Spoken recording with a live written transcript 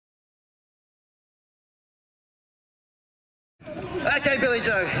Okay, Billy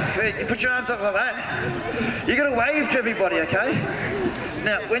Joe, you put your arms up like that. You're going to wave to everybody, okay?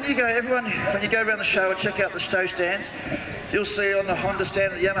 Now, when you go around the show and check out the show stands, you'll see on the Honda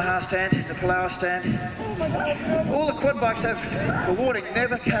stand, the Yamaha stand, the Polaris stand, all the quad bikes have a warning: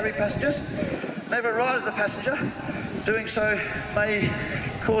 never carry passengers, never ride as a passenger. Doing so may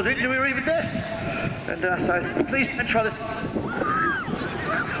cause injury or even death. And so please don't try this.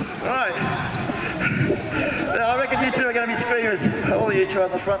 Right. Now, I reckon you two are going to be screamers. All of you two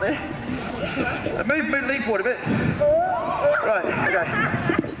on the front there. Lean forward a bit. Right, okay.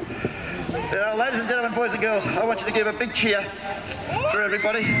 Now, ladies and gentlemen, boys and girls, I want you to give a big cheer for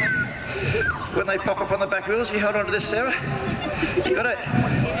everybody when they pop up on the back wheels. You hold on to this, Sarah. You got it?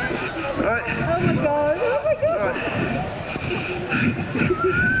 Right. Oh my God, oh my God. Right.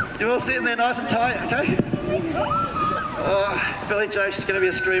 You're all sitting there nice and tight, okay? Oh, Billy Joe, she's going to be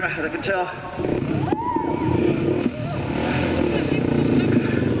a screamer, I can tell.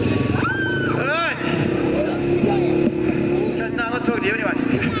 Alright. No, I'm not talking to you anyway.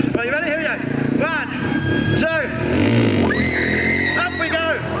 Right, you ready? Here we go. 1, 2. Up we go.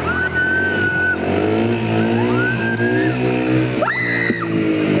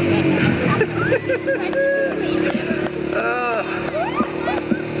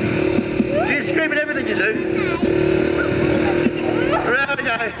 Do you scream at everything you do? Right, we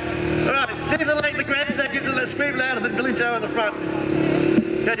go. Alright, see if the grandstand gives a scream louder than Billy Joe in the front.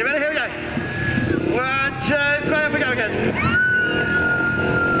 Okay, you ready? Here we go. 1, 2, 3, up we go again.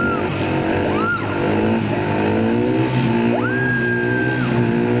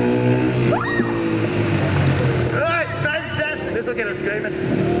 Right, fantastic. This will get us screaming.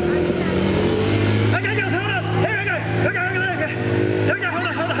 Okay, guys, hold on. Here we go. Here we go, here we go. Here we go, hold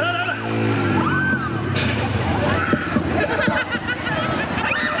on.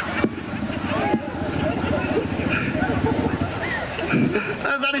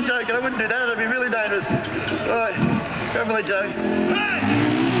 That was only joking, I wouldn't do that, that'd be really dangerous. Alright, go Billy Joe.